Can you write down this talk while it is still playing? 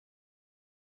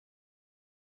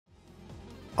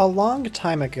A long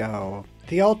time ago,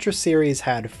 the Ultra series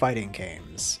had fighting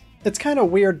games. It's kinda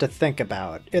weird to think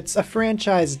about. It's a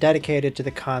franchise dedicated to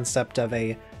the concept of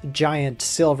a giant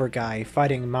silver guy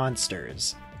fighting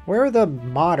monsters. Where are the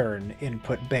modern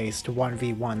input-based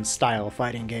 1v1 style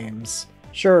fighting games?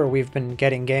 Sure, we've been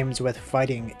getting games with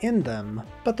fighting in them,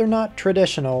 but they're not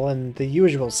traditional in the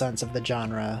usual sense of the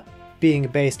genre, being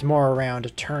based more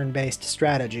around turn-based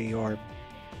strategy or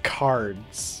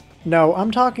cards. No, I'm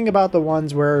talking about the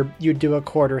ones where you do a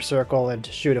quarter circle and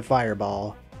shoot a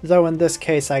fireball. Though in this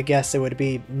case I guess it would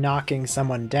be knocking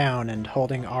someone down and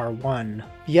holding R1.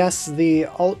 Yes, the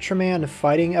Ultraman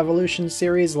Fighting Evolution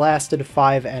series lasted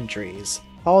 5 entries,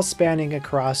 all spanning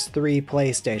across 3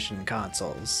 PlayStation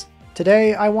consoles.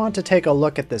 Today I want to take a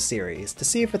look at this series to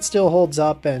see if it still holds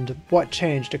up and what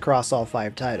changed across all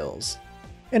 5 titles.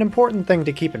 An important thing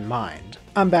to keep in mind,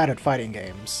 I'm bad at fighting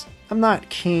games. I'm not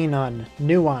keen on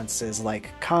nuances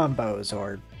like combos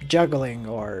or juggling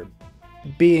or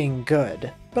being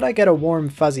good, but I get a warm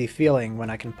fuzzy feeling when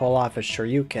I can pull off a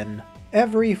Shoryuken.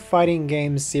 Every fighting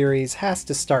game series has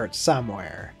to start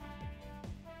somewhere.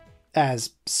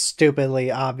 As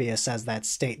stupidly obvious as that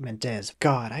statement is.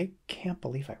 God, I can't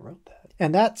believe I wrote that.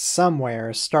 And that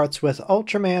somewhere starts with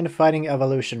Ultraman Fighting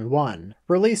Evolution 1,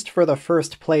 released for the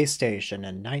first PlayStation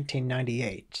in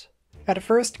 1998. At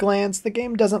first glance, the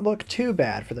game doesn't look too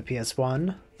bad for the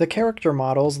PS1. The character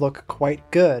models look quite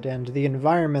good, and the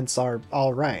environments are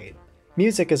alright.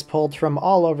 Music is pulled from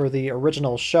all over the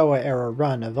original Showa-era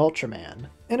run of Ultraman,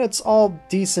 and it's all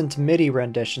decent MIDI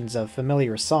renditions of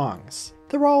familiar songs.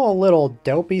 They're all a little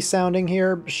dopey sounding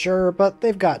here, sure, but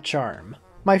they've got charm.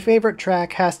 My favorite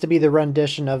track has to be the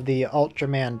rendition of the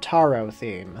Ultraman Taro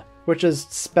theme, which is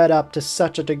sped up to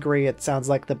such a degree it sounds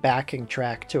like the backing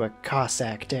track to a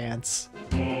Cossack dance.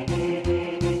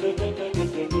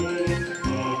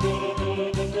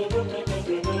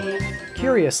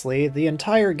 Curiously, the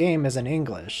entire game is in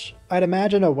English. I'd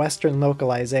imagine a Western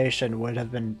localization would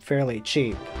have been fairly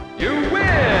cheap. You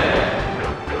win!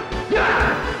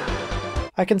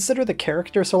 I consider the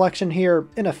character selection here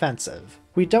inoffensive.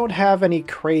 We don't have any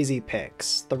crazy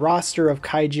picks. The roster of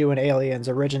kaiju and aliens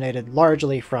originated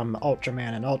largely from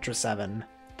Ultraman and Ultra 7.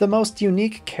 The most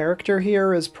unique character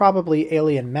here is probably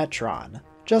Alien Metron,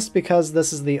 just because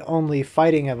this is the only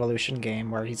Fighting Evolution game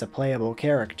where he's a playable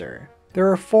character. There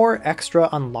are 4 extra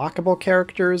unlockable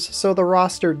characters, so the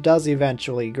roster does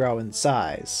eventually grow in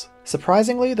size.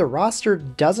 Surprisingly, the roster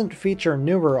doesn't feature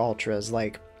newer Ultras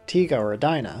like Tiga or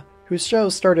Dinah, whose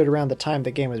shows started around the time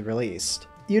the game was released.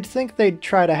 You'd think they'd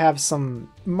try to have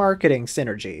some marketing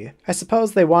synergy. I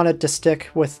suppose they wanted to stick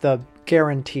with the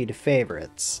guaranteed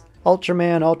favorites.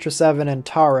 Ultraman, Ultra 7, and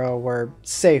Taro were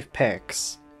safe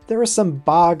picks. There are some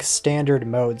bog standard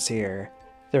modes here.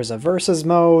 There's a versus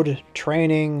mode,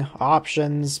 training,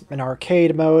 options, an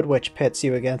arcade mode which pits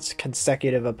you against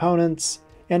consecutive opponents,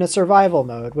 and a survival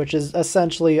mode which is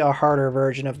essentially a harder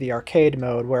version of the arcade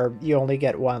mode where you only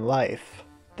get 1 life.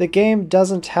 The game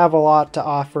doesn't have a lot to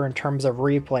offer in terms of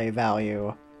replay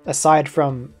value, aside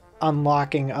from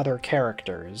unlocking other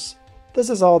characters. This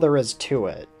is all there is to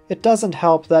it. It doesn't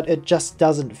help that it just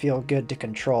doesn't feel good to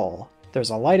control.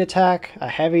 There's a light attack, a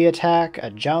heavy attack,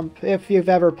 a jump. If you've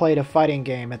ever played a fighting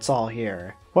game, it's all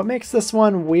here. What makes this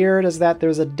one weird is that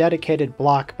there's a dedicated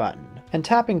block button, and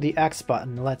tapping the X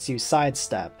button lets you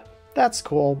sidestep. That's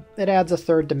cool. It adds a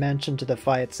 3rd dimension to the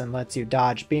fights and lets you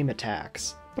dodge beam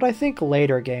attacks. But I think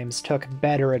later games took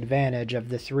better advantage of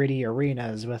the 3D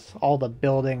arenas with all the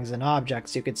buildings and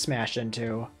objects you could smash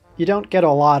into. You don't get a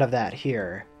lot of that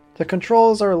here. The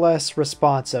controls are less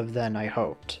responsive than I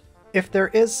hoped. If there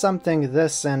is something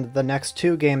this and the next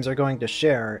 2 games are going to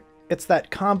share, it's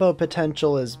that combo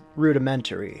potential is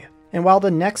rudimentary. And while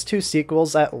the next 2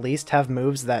 sequels at least have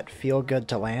moves that feel good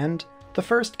to land, the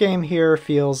first game here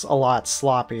feels a lot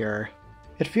sloppier.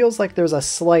 It feels like there's a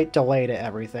slight delay to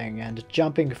everything, and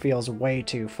jumping feels way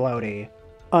too floaty.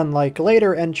 Unlike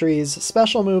later entries,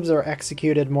 special moves are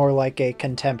executed more like a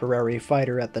contemporary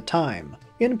fighter at the time.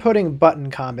 Inputting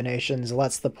button combinations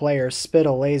lets the player spit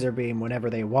a laser beam whenever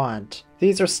they want.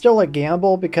 These are still a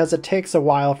gamble because it takes a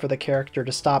while for the character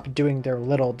to stop doing their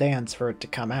little dance for it to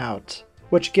come out,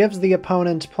 which gives the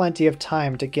opponent plenty of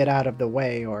time to get out of the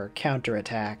way or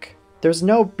counterattack. There's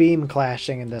no beam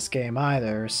clashing in this game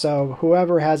either, so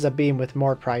whoever has a beam with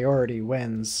more priority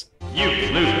wins. You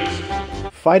lose!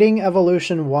 Fighting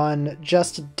Evolution 1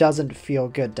 just doesn't feel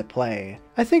good to play.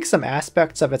 I think some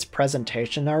aspects of its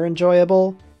presentation are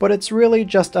enjoyable, but it's really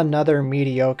just another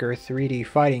mediocre 3D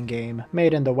fighting game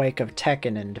made in the wake of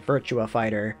Tekken and Virtua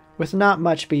Fighter, with not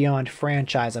much beyond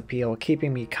franchise appeal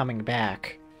keeping me coming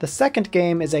back. The second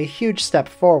game is a huge step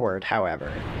forward,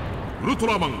 however.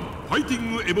 Ultraman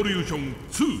Fighting Evolution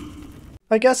 2.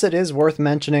 I guess it is worth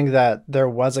mentioning that there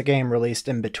was a game released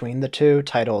in between the two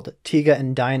titled Tiga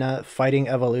and Dyna Fighting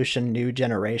Evolution New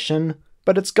Generation,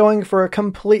 but it's going for a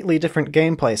completely different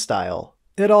gameplay style.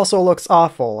 It also looks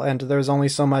awful, and there's only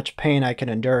so much pain I can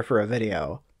endure for a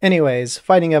video. Anyways,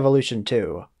 Fighting Evolution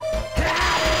 2.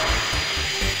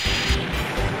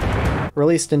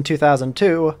 Released in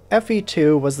 2002,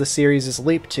 FE2 was the series'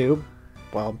 leap to,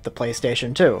 well, the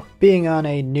PlayStation 2. Being on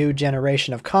a new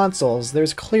generation of consoles,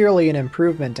 there's clearly an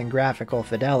improvement in graphical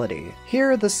fidelity.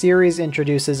 Here, the series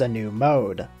introduces a new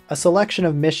mode, a selection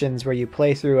of missions where you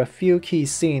play through a few key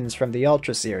scenes from the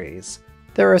Ultra series.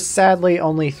 There are sadly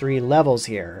only 3 levels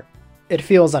here. It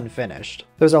feels unfinished.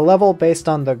 There's a level based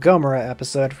on the Gomora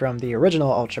episode from the original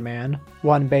Ultraman,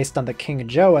 one based on the King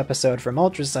Joe episode from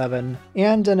Ultra 7,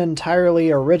 and an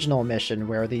entirely original mission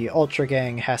where the Ultra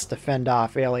Gang has to fend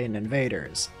off alien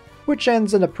invaders, which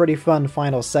ends in a pretty fun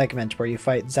final segment where you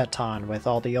fight Zeton with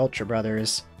all the Ultra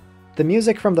Brothers. The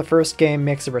music from the first game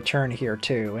makes a return here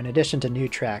too, in addition to new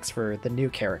tracks for the new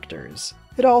characters.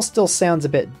 It all still sounds a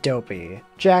bit dopey.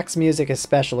 Jack's music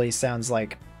especially sounds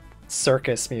like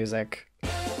circus music.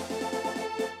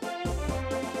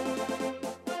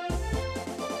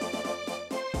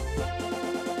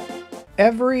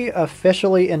 Every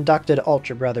officially inducted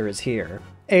Ultra Brother is here.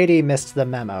 80 missed the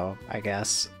memo, I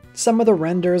guess. Some of the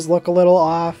renders look a little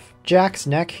off. Jack's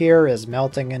neck here is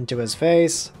melting into his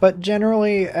face, but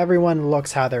generally everyone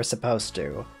looks how they're supposed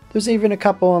to. There's even a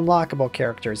couple unlockable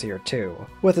characters here too,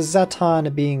 with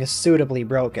Zeton being suitably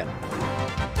broken.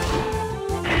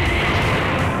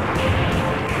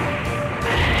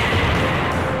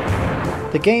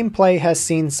 The gameplay has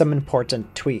seen some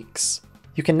important tweaks.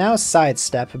 You can now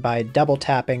sidestep by double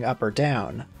tapping up or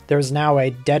down. There's now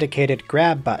a dedicated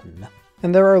grab button.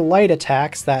 And there are light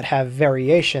attacks that have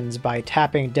variations by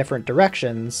tapping different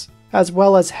directions, as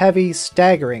well as heavy,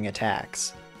 staggering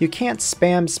attacks. You can't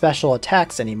spam special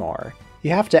attacks anymore.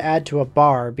 You have to add to a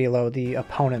bar below the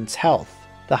opponent's health.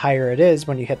 The higher it is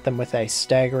when you hit them with a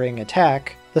staggering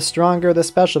attack, the stronger the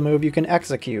special move you can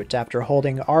execute after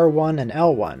holding R1 and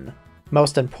L1.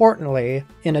 Most importantly,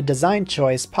 in a design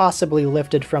choice possibly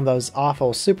lifted from those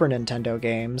awful Super Nintendo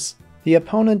games, the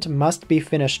opponent must be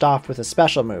finished off with a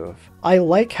special move. I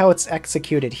like how it's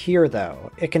executed here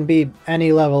though. It can be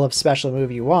any level of special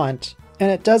move you want, and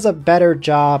it does a better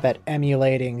job at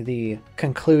emulating the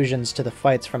conclusions to the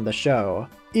fights from the show.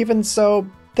 Even so,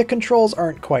 the controls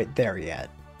aren't quite there yet.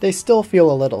 They still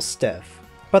feel a little stiff,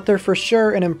 but they're for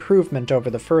sure an improvement over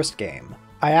the first game.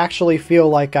 I actually feel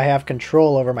like I have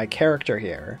control over my character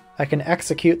here. I can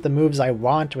execute the moves I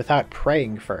want without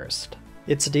praying first.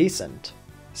 It's decent.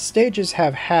 Stages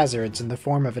have hazards in the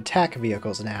form of attack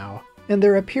vehicles now, and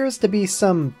there appears to be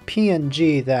some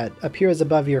PNG that appears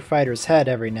above your fighter's head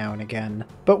every now and again,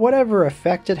 but whatever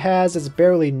effect it has is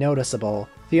barely noticeable.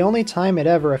 The only time it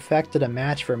ever affected a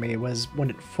match for me was when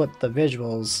it flipped the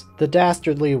visuals. The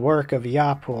dastardly work of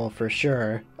Yapul for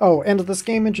sure. Oh, and this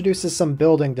game introduces some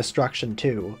building destruction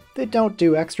too. They don't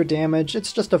do extra damage,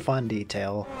 it's just a fun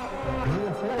detail.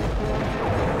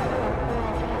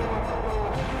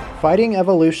 Fighting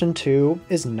Evolution 2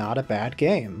 is not a bad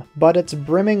game, but it's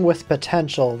brimming with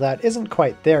potential that isn't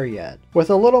quite there yet. With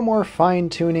a little more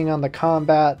fine-tuning on the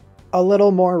combat, a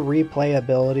little more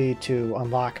replayability to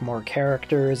unlock more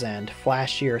characters and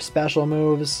flashier special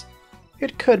moves,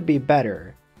 it could be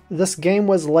better. This game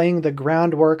was laying the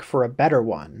groundwork for a better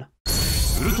one.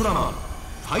 Ultraman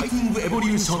Fighting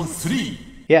Evolution 3.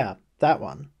 Yeah, that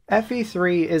one.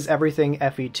 FE3 is everything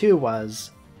FE2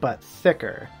 was, but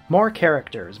thicker. More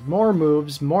characters, more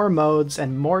moves, more modes,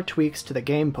 and more tweaks to the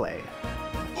gameplay.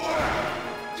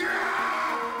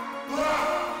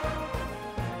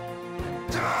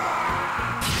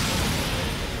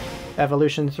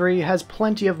 Evolution 3 has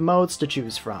plenty of modes to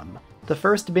choose from, the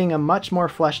first being a much more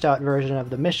fleshed out version of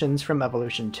the missions from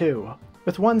Evolution 2,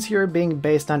 with ones here being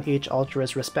based on each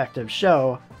Ultra's respective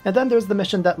show, and then there's the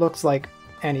mission that looks like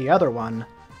any other one,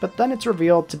 but then it's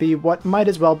revealed to be what might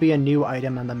as well be a new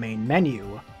item on the main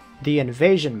menu, the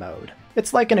Invasion mode.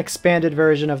 It's like an expanded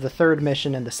version of the third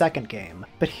mission in the second game,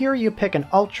 but here you pick an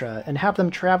Ultra and have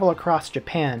them travel across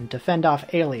Japan to fend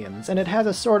off aliens, and it has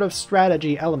a sort of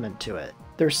strategy element to it.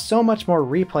 There's so much more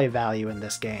replay value in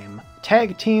this game.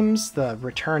 Tag teams, the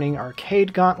returning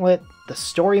arcade gauntlet, the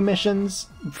story missions,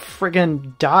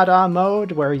 friggin' Dada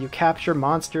mode where you capture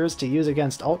monsters to use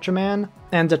against Ultraman,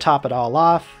 and to top it all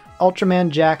off,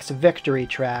 Ultraman Jack's victory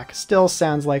track still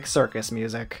sounds like circus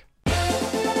music.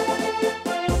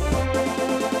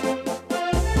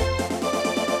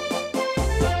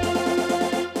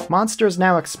 Monsters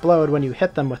now explode when you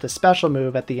hit them with a special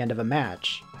move at the end of a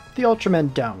match. The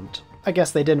Ultramen don't. I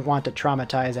guess they didn't want to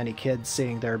traumatize any kids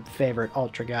seeing their favorite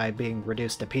Ultra guy being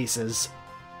reduced to pieces.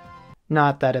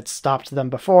 Not that it's stopped them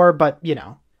before, but you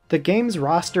know. The game's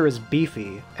roster is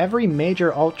beefy. Every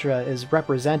major Ultra is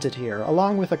represented here,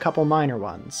 along with a couple minor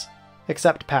ones.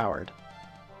 Except Powered.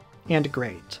 And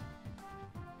Great.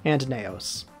 And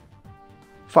Neos.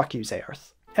 Fuck you,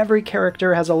 Zaerth. Every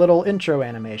character has a little intro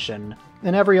animation,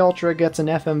 and every Ultra gets an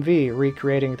FMV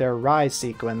recreating their rise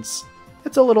sequence.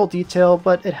 It's a little detail,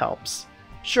 but it helps.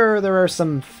 Sure, there are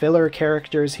some filler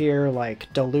characters here,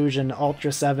 like Delusion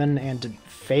Ultra 7 and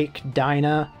Fake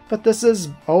Dyna, but this is,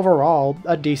 overall,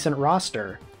 a decent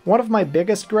roster. One of my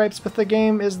biggest gripes with the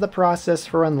game is the process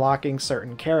for unlocking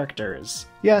certain characters.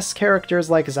 Yes, characters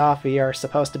like Zafi are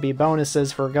supposed to be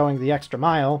bonuses for going the extra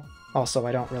mile. Also,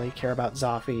 I don't really care about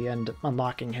Zafi, and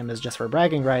unlocking him is just for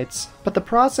bragging rights. But the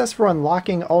process for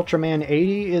unlocking Ultraman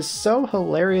 80 is so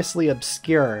hilariously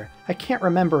obscure. I can't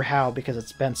remember how because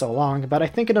it's been so long, but I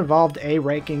think it involved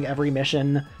A-ranking every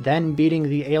mission, then beating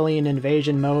the alien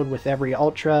invasion mode with every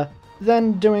Ultra,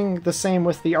 then doing the same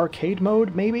with the arcade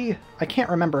mode, maybe? I can't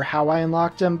remember how I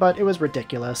unlocked him, but it was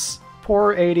ridiculous.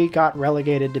 Poor 80 got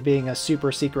relegated to being a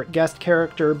super secret guest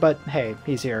character, but hey,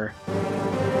 he's here.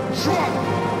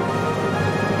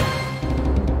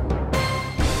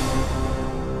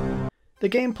 The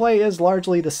gameplay is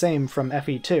largely the same from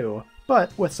FE2,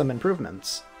 but with some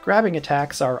improvements. Grabbing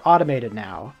attacks are automated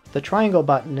now. The triangle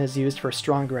button is used for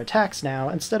stronger attacks now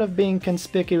instead of being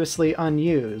conspicuously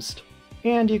unused.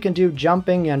 And you can do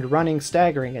jumping and running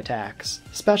staggering attacks.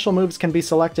 Special moves can be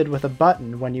selected with a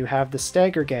button when you have the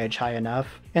stagger gauge high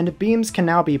enough, and beams can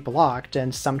now be blocked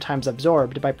and sometimes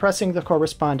absorbed by pressing the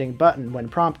corresponding button when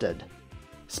prompted.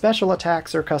 Special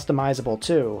attacks are customizable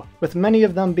too, with many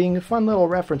of them being fun little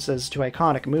references to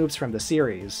iconic moves from the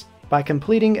series. By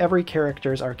completing every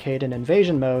character's arcade and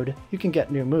invasion mode, you can get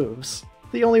new moves.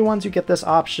 The only ones who get this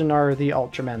option are the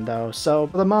Ultramen though, so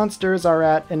the monsters are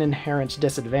at an inherent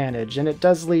disadvantage, and it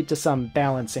does lead to some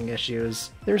balancing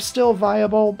issues. They're still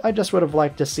viable, I just would have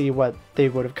liked to see what they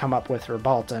would have come up with for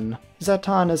Baltan.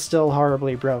 Zeton is still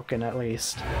horribly broken, at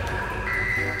least.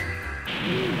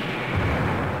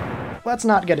 Let's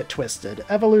not get it twisted.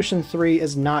 Evolution 3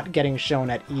 is not getting shown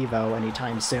at EVO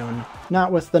anytime soon.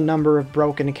 Not with the number of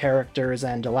broken characters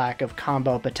and a lack of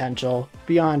combo potential,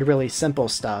 beyond really simple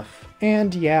stuff.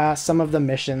 And yeah, some of the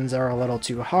missions are a little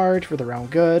too hard for their own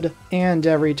good, and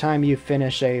every time you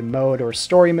finish a mode or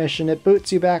story mission, it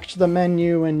boots you back to the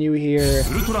menu and you hear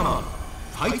Ultraman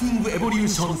Fighting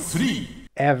Evolution 3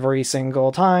 every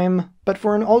single time. But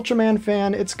for an Ultraman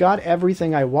fan, it's got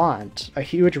everything I want. A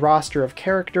huge roster of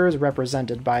characters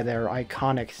represented by their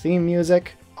iconic theme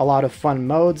music, a lot of fun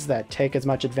modes that take as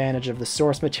much advantage of the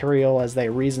source material as they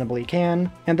reasonably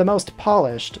can, and the most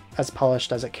polished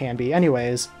as it can be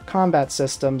anyways, combat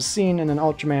systems seen in an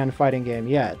Ultraman fighting game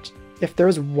yet. If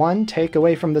there's one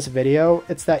takeaway from this video,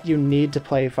 it's that you need to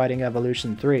play Fighting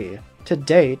Evolution 3. To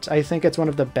date, I think it's one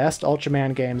of the best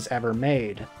Ultraman games ever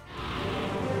made.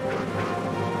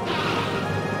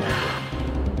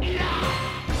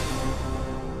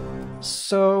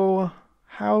 So,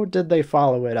 how did they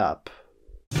follow it up?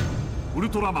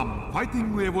 Ultraman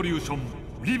Fighting Evolution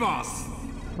Rebirth.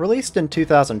 Released in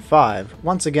 2005,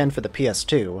 once again for the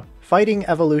PS2, Fighting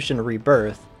Evolution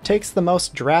Rebirth takes the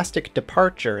most drastic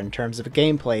departure in terms of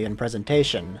gameplay and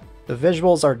presentation. The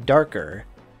visuals are darker,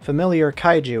 familiar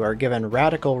kaiju are given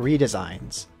radical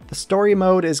redesigns, the story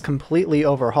mode is completely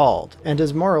overhauled, and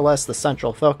is more or less the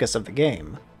central focus of the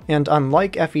game. And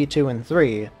unlike FE2 and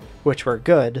 3, which were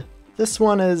good, this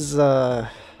one is,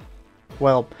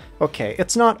 well, okay,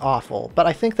 it's not awful, but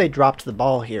I think they dropped the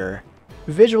ball here.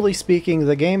 Visually speaking,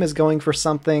 the game is going for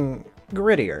something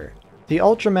grittier. The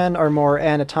Ultramen are more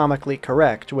anatomically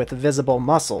correct with visible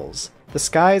muscles. The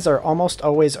skies are almost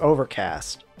always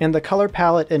overcast, and the color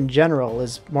palette in general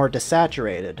is more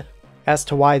desaturated. As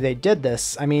to why they did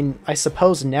this, I mean, I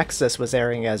suppose Nexus was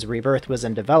airing as Rebirth was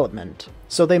in development,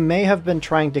 so they may have been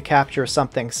trying to capture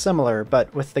something similar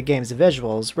but with the game's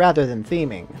visuals rather than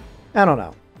theming. I don't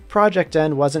know. Project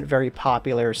N wasn't very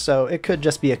popular, so it could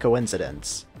just be a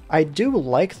coincidence. I do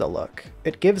like the look.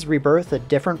 It gives Rebirth a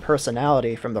different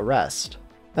personality from the rest.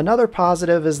 Another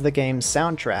positive is the game's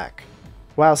soundtrack.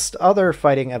 Whilst other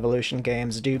Fighting Evolution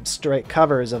games do straight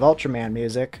covers of Ultraman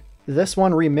music, this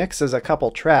one remixes a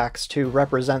couple tracks to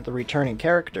represent the returning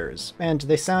characters, and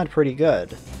they sound pretty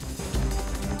good.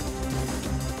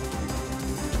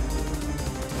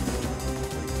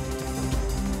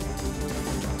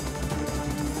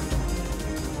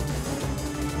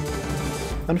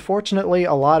 Unfortunately,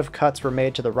 a lot of cuts were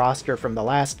made to the roster from the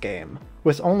last game,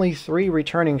 with only 3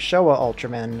 returning Showa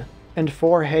Ultramen and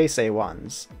 4 Heisei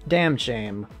ones. Damn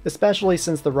shame, especially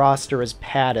since the roster is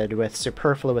padded with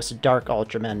superfluous Dark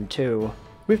Ultramen too.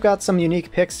 We've got some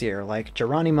unique picks here, like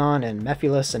Geronimon and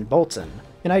Mephiles and Bolton,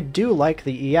 and I do like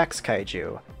the EX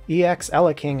Kaiju. EX,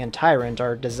 Eleking, and Tyrant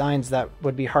are designs that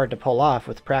would be hard to pull off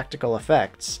with practical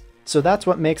effects, so that's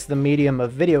what makes the medium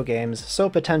of video games so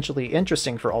potentially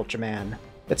interesting for Ultraman.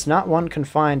 It's not one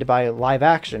confined by live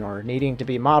action or needing to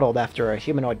be modeled after a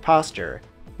humanoid posture.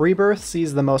 Rebirth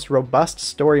sees the most robust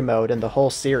story mode in the whole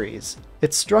series.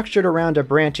 It's structured around a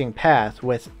branching path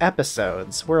with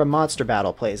episodes where a monster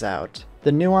battle plays out.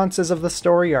 The nuances of the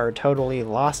story are totally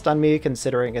lost on me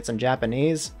considering it's in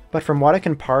Japanese, but from what I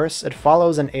can parse, it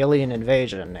follows an alien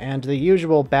invasion, and the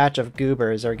usual batch of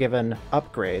goobers are given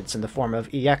upgrades in the form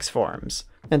of EX forms.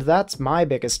 And that's my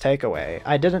biggest takeaway.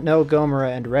 I didn't know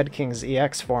Gomora and Red King's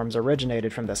EX forms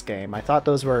originated from this game. I thought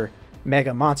those were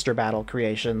Mega Monster Battle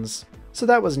creations, so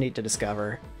that was neat to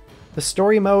discover. The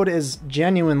story mode is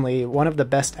genuinely one of the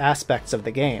best aspects of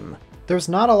the game. There's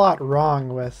not a lot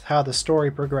wrong with how the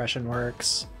story progression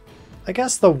works. I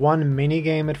guess the one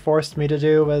minigame it forced me to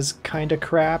do was kinda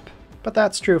crap, but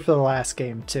that's true for the last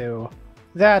game too.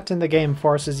 That and the game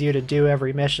forces you to do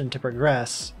every mission to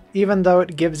progress, even though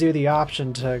it gives you the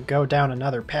option to go down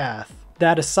another path.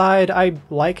 That aside, I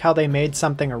like how they made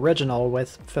something original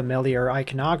with familiar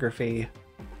iconography.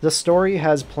 The story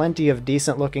has plenty of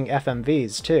decent-looking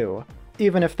FMVs too,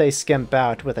 even if they skimp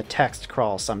out with a text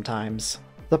crawl sometimes.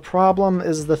 The problem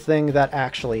is the thing that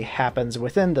actually happens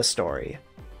within the story.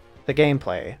 The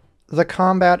gameplay. The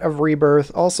combat of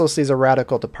Rebirth also sees a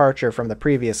radical departure from the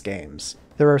previous games.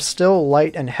 There are still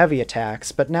light and heavy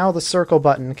attacks, but now the circle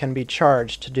button can be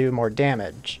charged to do more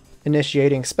damage.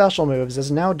 Initiating special moves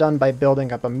is now done by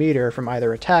building up a meter from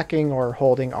either attacking or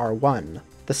holding R1.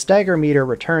 The stagger meter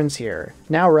returns here,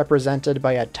 now represented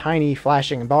by a tiny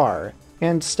flashing bar,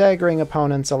 and staggering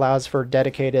opponents allows for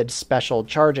dedicated special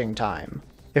charging time.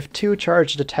 If 2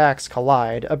 charged attacks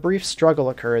collide, a brief struggle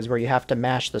occurs where you have to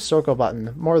mash the circle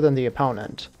button more than the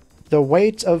opponent. The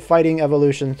weight of Fighting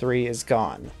Evolution 3 is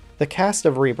gone. The cast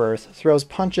of Rebirth throws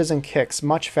punches and kicks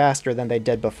much faster than they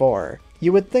did before.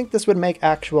 You would think this would make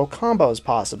actual combos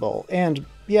possible, and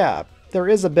yeah, there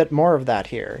is a bit more of that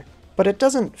here. But it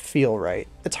doesn't feel right.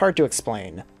 It's hard to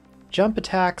explain. Jump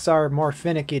attacks are more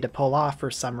finicky to pull off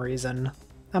for some reason.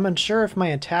 I'm unsure if my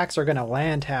attacks are gonna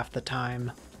land half the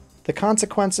time. The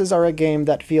Consequences are a game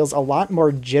that feels a lot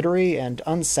more jittery and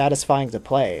unsatisfying to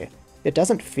play. It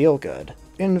doesn't feel good.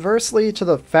 Inversely to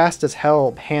the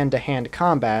fast-as-hell hand-to-hand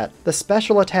combat, the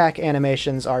special attack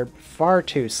animations are far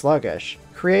too sluggish,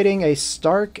 creating a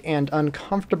stark and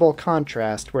uncomfortable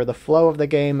contrast where the flow of the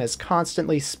game is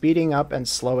constantly speeding up and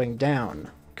slowing down.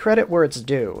 Credit where it's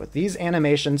due, these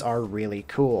animations are really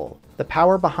cool. The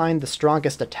power behind the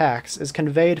strongest attacks is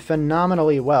conveyed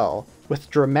phenomenally well, with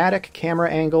dramatic camera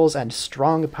angles and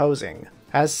strong posing.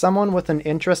 As someone with an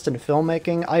interest in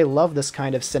filmmaking, I love this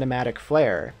kind of cinematic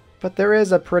flair, but there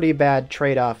is a pretty bad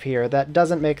trade-off here that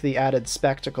doesn't make the added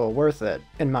spectacle worth it,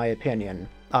 in my opinion.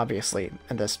 Obviously,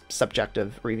 in this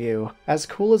subjective review. As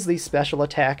cool as these special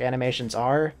attack animations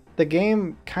are, the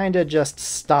game kinda just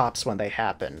stops when they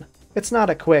happen. It's not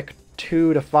a quick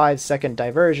 2 to 5 second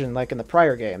diversion like in the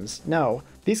prior games. No,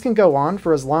 these can go on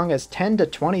for as long as 10 to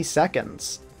 20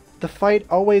 seconds. The fight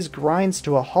always grinds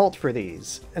to a halt for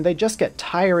these, and they just get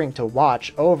tiring to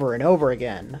watch over and over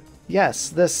again. Yes,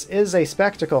 this is a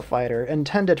spectacle fighter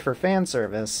intended for fan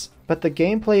service, but the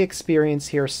gameplay experience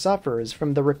here suffers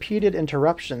from the repeated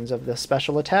interruptions of the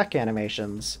special attack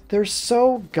animations. They're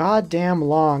so goddamn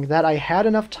long that I had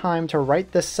enough time to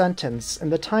write this sentence in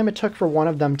the time it took for one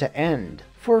of them to end.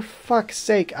 For fuck's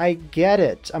sake, I get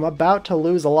it. I'm about to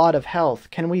lose a lot of health.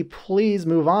 Can we please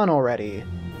move on already?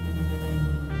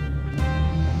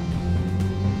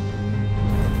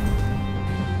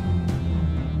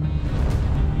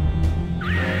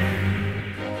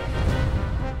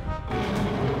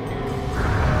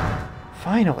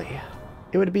 Finally.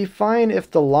 It would be fine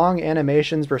if the long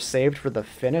animations were saved for the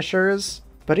finishers,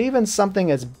 but even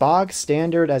something as bog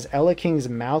standard as Eleking's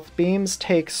mouth beams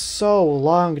takes so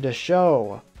long to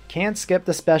show. Can't skip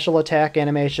the special attack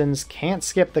animations, can't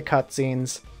skip the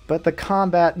cutscenes, but the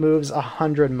combat moves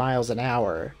 100 miles an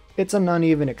hour. It's an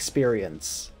uneven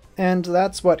experience. And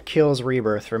that's what kills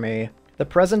Rebirth for me. The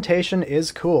presentation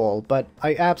is cool, but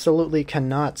I absolutely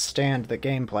cannot stand the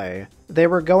gameplay. They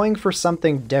were going for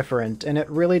something different, and it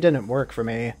really didn't work for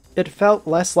me. It felt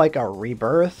less like a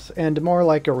rebirth, and more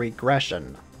like a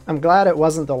regression. I'm glad it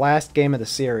wasn't the last game of the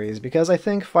series, because I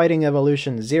think Fighting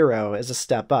Evolution 0 is a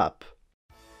step up.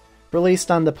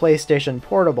 Released on the PlayStation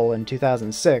Portable in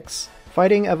 2006,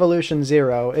 Fighting Evolution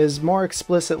Zero is more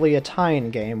explicitly a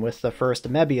tie-in game with the first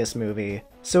Mebius movie,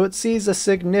 so it sees a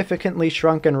significantly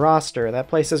shrunken roster that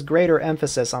places greater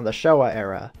emphasis on the Showa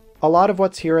era. A lot of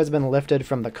what's here has been lifted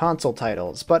from the console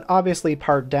titles, but obviously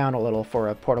pared down a little for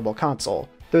a portable console.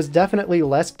 There's definitely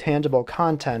less tangible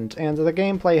content, and the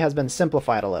gameplay has been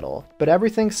simplified a little, but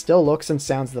everything still looks and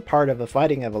sounds the part of a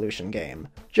Fighting Evolution game.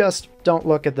 Just don't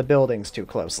look at the buildings too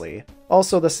closely.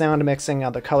 Also, the sound mixing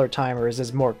on the color timers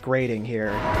is more grating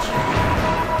here.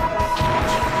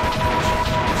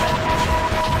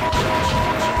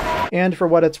 And for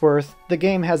what it's worth, the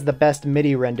game has the best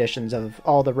MIDI renditions of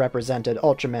all the represented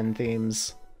Ultraman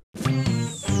themes.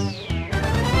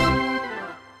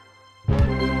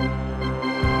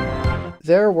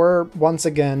 There were, once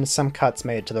again, some cuts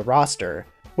made to the roster.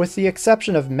 With the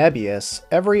exception of Mebius,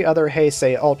 every other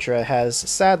Heisei Ultra has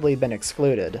sadly been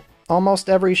excluded. Almost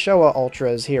every Showa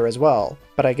Ultra is here as well,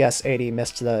 but I guess 80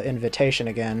 missed the invitation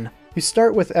again. You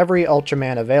start with every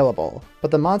Ultraman available, but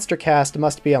the monster cast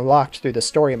must be unlocked through the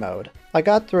story mode. I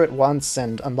got through it once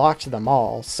and unlocked them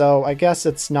all, so I guess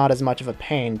it's not as much of a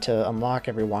pain to unlock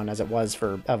everyone as it was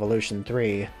for Evolution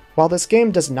 3. While this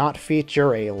game does not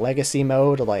feature a legacy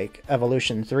mode like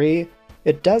Evolution 3,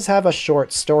 it does have a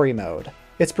short story mode.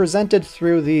 It's presented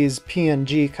through these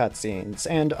PNG cutscenes,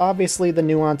 and obviously the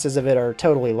nuances of it are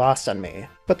totally lost on me.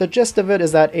 But the gist of it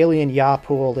is that Alien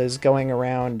Yapool is going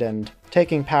around and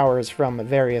taking powers from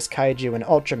various kaiju and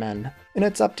Ultramen, and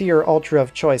it's up to your Ultra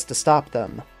of choice to stop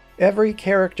them. Every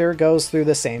character goes through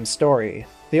the same story.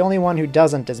 The only one who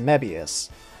doesn't is Mebius,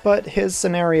 but his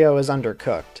scenario is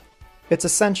undercooked. It's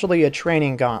essentially a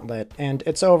training gauntlet, and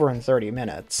it's over in 30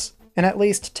 minutes. And at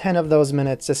least 10 of those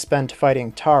minutes is spent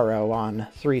fighting Taro on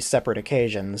 3 separate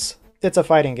occasions. It's a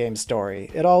fighting game story.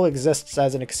 It all exists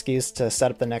as an excuse to set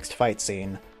up the next fight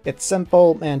scene. It's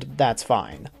simple, and that's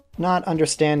fine. Not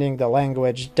understanding the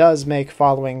language does make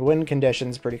following win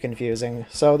conditions pretty confusing,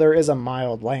 so there is a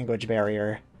mild language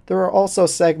barrier. There are also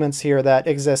segments here that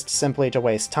exist simply to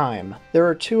waste time. There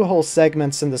are 2 whole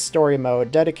segments in the story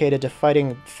mode dedicated to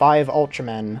fighting 5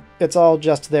 Ultramen. It's all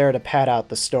just there to pad out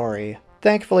the story.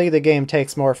 Thankfully, the game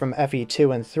takes more from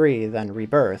FE2 and 3 than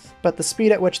Rebirth, but the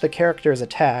speed at which the characters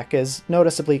attack is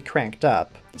noticeably cranked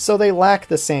up, so they lack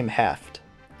the same heft.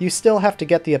 You still have to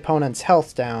get the opponent's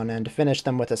health down and finish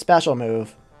them with a special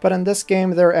move, but in this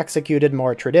game they're executed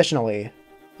more traditionally.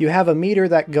 You have a meter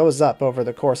that goes up over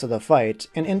the course of the fight,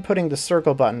 and inputting the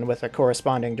circle button with a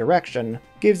corresponding direction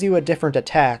gives you a different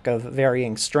attack of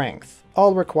varying strength.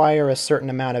 All require a certain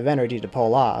amount of energy to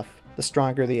pull off. The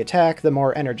stronger the attack, the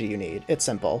more energy you need. It's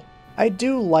simple. I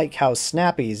do like how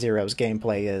snappy Zero's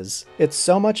gameplay is. It's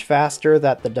so much faster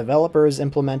that the developers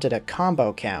implemented a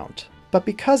combo count. But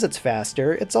because it's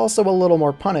faster, it's also a little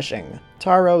more punishing.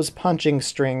 Taro's punching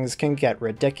strings can get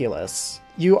ridiculous.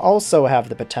 You also have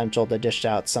the potential to dish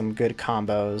out some good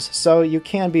combos, so you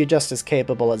can be just as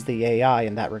capable as the AI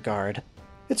in that regard.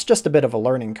 It's just a bit of a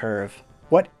learning curve.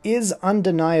 What is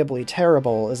undeniably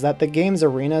terrible is that the game's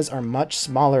arenas are much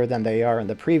smaller than they are in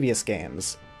the previous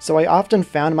games, so I often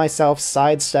found myself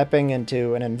sidestepping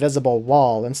into an invisible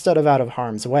wall instead of out of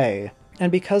harm's way.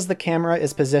 And because the camera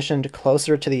is positioned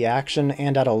closer to the action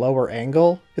and at a lower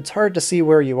angle, it's hard to see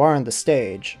where you are on the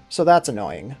stage, so that's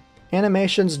annoying.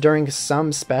 Animations during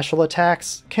some special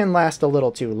attacks can last a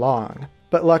little too long,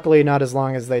 but luckily not as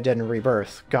long as they did in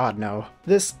Rebirth, god no.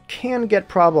 This can get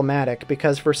problematic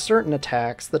because for certain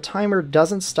attacks, the timer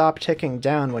doesn't stop ticking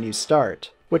down when you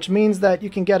start, which means that you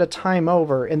can get a time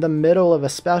over in the middle of a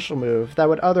special move that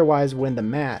would otherwise win the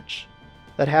match.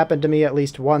 That happened to me at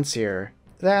least once here.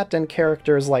 That and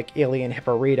characters like Alien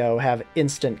Hipporito have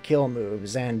instant kill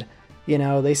moves, and, you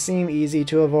know, they seem easy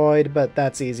to avoid, but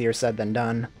that's easier said than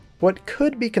done. What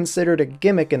could be considered a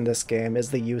gimmick in this game is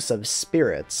the use of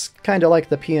spirits, kinda like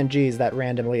the PNGs that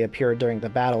randomly appeared during the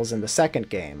battles in the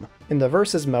second game. In the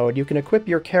Versus mode, you can equip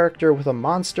your character with a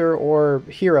monster or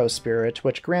hero spirit,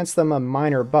 which grants them a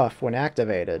minor buff when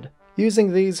activated.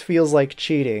 Using these feels like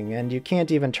cheating, and you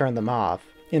can't even turn them off.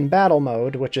 In Battle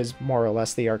mode, which is more or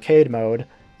less the arcade mode,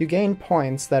 you gain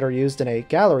points that are used in a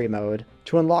gallery mode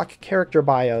to unlock character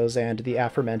bios and the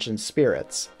aforementioned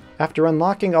spirits. After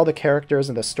unlocking all the characters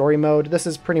in the story mode, this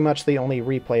is pretty much the only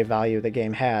replay value the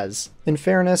game has. In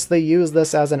fairness, they use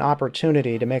this as an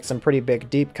opportunity to make some pretty big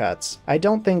deep cuts. I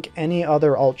don't think any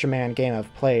other Ultraman game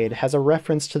I've played has a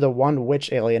reference to the one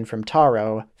witch alien from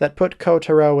Taro that put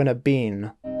Kotaro in a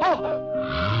bean.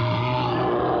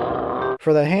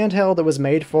 For the handheld it was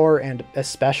made for, and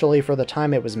especially for the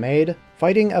time it was made,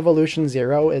 Fighting Evolution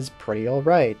Zero is pretty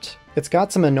alright. It's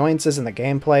got some annoyances in the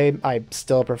gameplay. I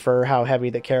still prefer how heavy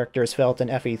the characters felt in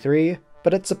FE3,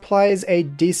 but it supplies a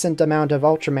decent amount of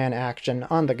Ultraman action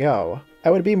on the go. I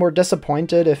would be more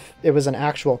disappointed if it was an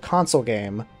actual console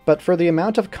game, but for the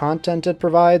amount of content it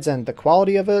provides and the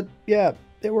quality of it, yeah,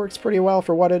 it works pretty well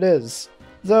for what it is.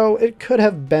 Though it could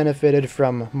have benefited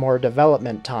from more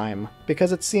development time,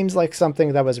 because it seems like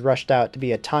something that was rushed out to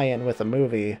be a tie-in with a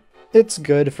movie. It's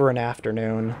good for an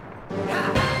afternoon.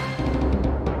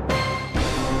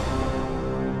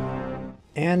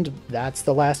 And that's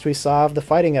the last we saw of the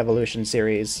Fighting Evolution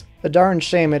series. A darn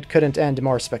shame it couldn't end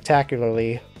more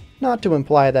spectacularly. Not to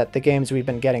imply that the games we've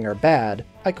been getting are bad.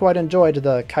 I quite enjoyed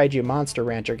the Kaiju Monster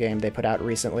Rancher game they put out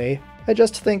recently. I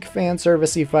just think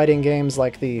fan-servicey fighting games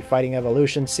like the Fighting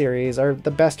Evolution series are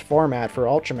the best format for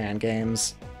Ultraman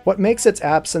games. What makes its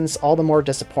absence all the more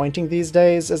disappointing these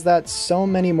days is that so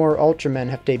many more Ultramen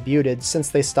have debuted since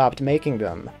they stopped making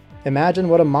them. Imagine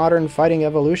what a modern Fighting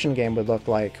Evolution game would look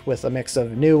like, with a mix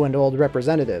of new and old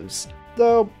representatives.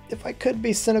 Though, if I could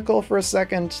be cynical for a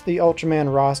second, the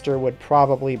Ultraman roster would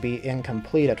probably be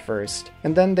incomplete at first,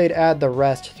 and then they'd add the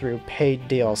rest through paid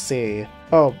DLC.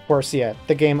 Oh, worse yet,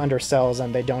 the game undersells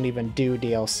and they don't even do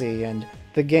DLC, and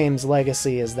the game's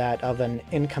legacy is that of an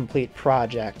incomplete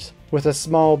project, with a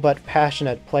small but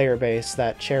passionate player base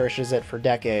that cherishes it for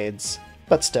decades.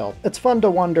 But still, it's fun to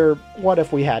wonder, what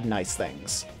if we had nice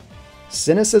things?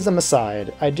 Cynicism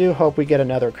aside, I do hope we get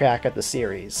another crack at the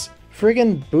series.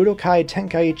 Friggin' Budokai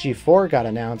Tenkaichi 4 got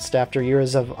announced after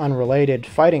years of unrelated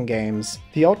fighting games.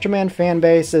 The Ultraman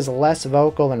fanbase is less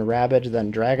vocal and rabid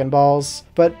than Dragon Ball's,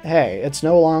 but hey, it's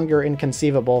no longer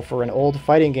inconceivable for an old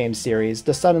fighting game series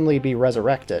to suddenly be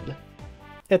resurrected.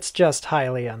 It's just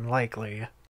highly unlikely.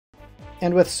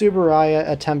 And with Tsuburaya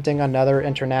attempting another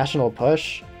international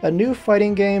push, a new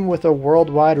fighting game with a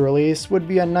worldwide release would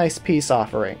be a nice peace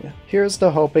offering. Here's to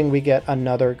hoping we get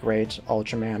another great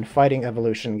Ultraman Fighting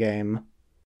Evolution game.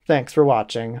 Thanks for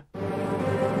watching.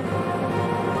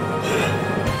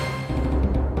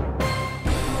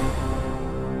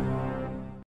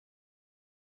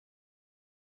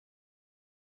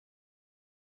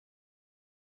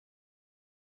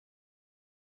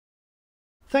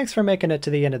 Thanks for making it to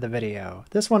the end of the video.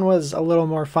 This one was a little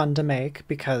more fun to make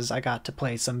because I got to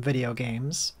play some video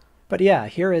games. But yeah,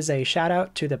 here is a shout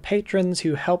out to the patrons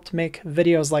who helped make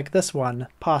videos like this one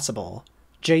possible.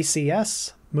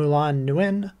 JCS, Mulan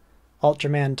Nguyen,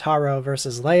 Ultraman Taro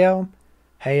vs. Leo,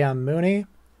 Hayam Mooney,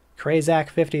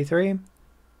 Krazak53,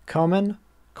 Koman,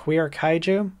 Queer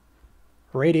Kaiju,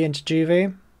 Radiant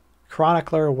GV,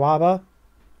 Chronicler Waba,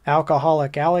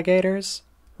 Alcoholic Alligators,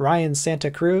 Ryan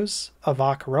Santa Cruz,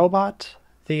 Avok Robot,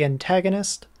 The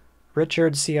Antagonist,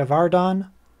 Richard Ciavardon,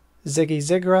 Ziggy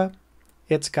Zigra,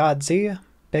 It's God Z,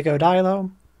 Big Odilo,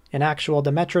 An Actual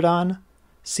Demetrodon,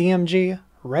 CMG,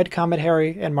 Red Comet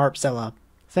Harry, and Marpzilla.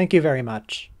 Thank you very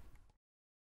much.